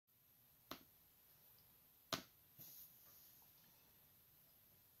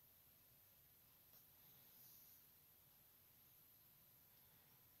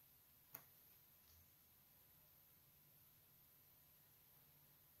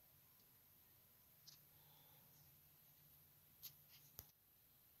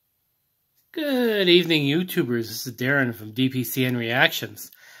Good evening, YouTubers. This is Darren from DPCN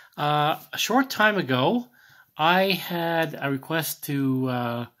Reactions. A short time ago, I had a request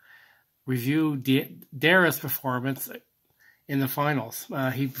to review Dara's performance in the finals.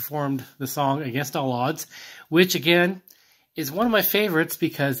 He performed the song Against All Odds, which, again, is one of my favorites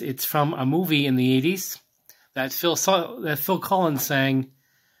because it's from a movie in the 80s that Phil Collins sang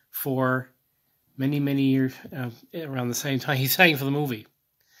for many, many years around the same time. He sang for the movie.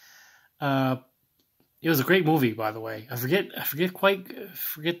 It was a great movie, by the way. I forget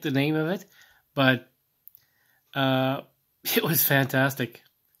the name of it, but it was fantastic.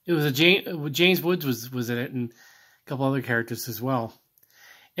 It was James Woods was in it, and a couple other characters as well.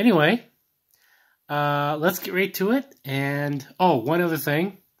 Anyway, let's get right to it. And one other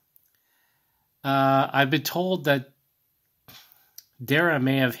thing. I've been told that Dara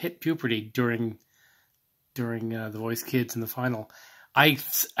may have hit puberty during The Voice Kids in the final.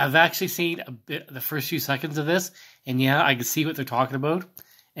 I've actually seen the first few seconds of this, and yeah, I can see what they're talking about,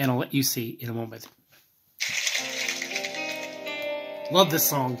 and I'll let you see in a moment. Love this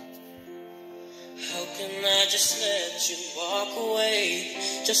song. How can I just let you walk away?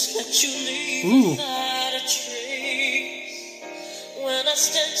 Just let you leave without a trace. When I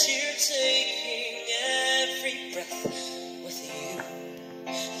stand here taking every breath with you,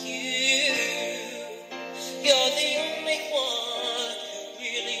 you're the only one who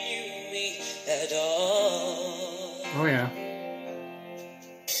really knew me at all. Oh yeah.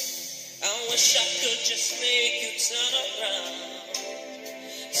 I wish I could just make you turn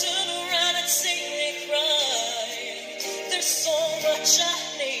around and see me cry. There's so much I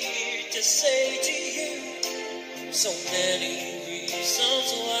need to say to you, so many reasons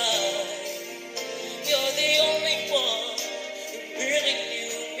why. You're the only one who really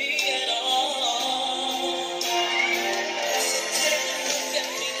knew me at all. So take a look at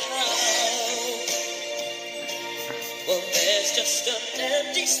me now. Well, there's just an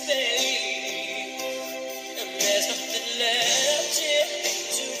empty space, and there's nothing left here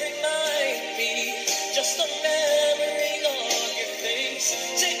to remind me. Just a memory on your face.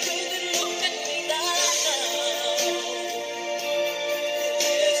 Take a good look at me now.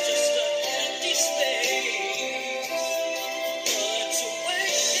 There's just an empty space, but to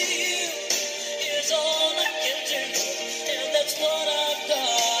wait for you is all I can do, and that's what I've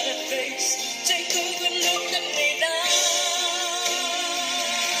gotta face. Take a good look at me now.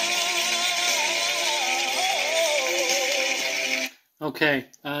 Okay,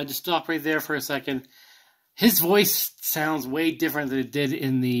 just stop right there for a second. His voice sounds way different than it did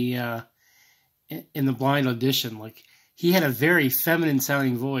in the blind audition. Like, he had a very feminine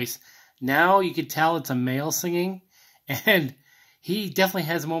sounding voice. Now you could tell it's a male singing, and he definitely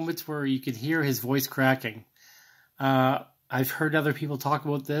has moments where you could hear his voice cracking. I've heard other people talk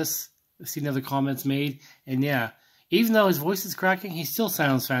about this. I've seen other comments made, and yeah, even though his voice is cracking, he still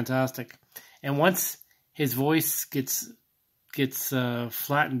sounds fantastic. And once his voice gets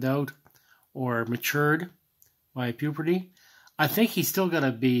flattened out or matured by puberty, I think he's still going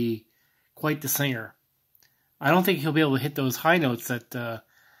to be quite the singer. I don't think he'll be able to hit those high notes that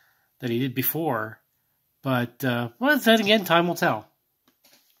he did before, but well, then again, time will tell.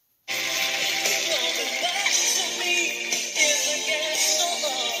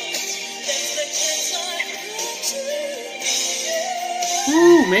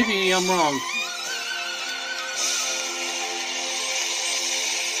 Ooh, maybe I'm wrong.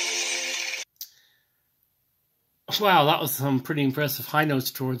 Wow, that was some pretty impressive high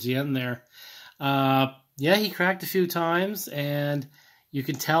notes towards the end there. Yeah, he cracked a few times, and you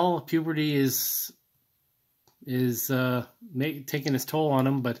can tell puberty is taking its toll on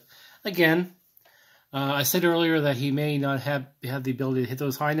him. But again, I said earlier that he may not have the ability to hit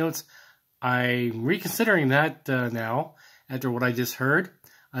those high notes. I'm reconsidering that now after what I just heard.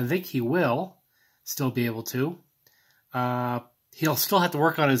 I think he will still be able to. He'll still have to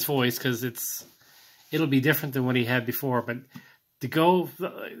work on his voice because it'll be different than what he had before, but to go,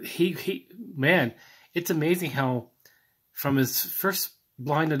 man, it's amazing how from his first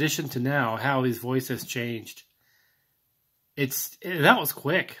blind audition to now, how his voice has changed. That was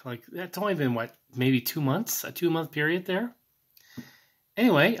quick. Like, that's only been, what, maybe 2 months? A 2-month period there?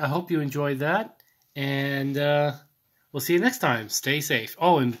 Anyway, I hope you enjoyed that, and we'll see you next time. Stay safe.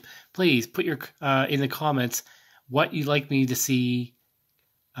 Oh, and please put your in the comments what you'd like me to see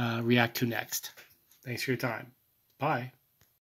react to next. Thanks for your time. Bye.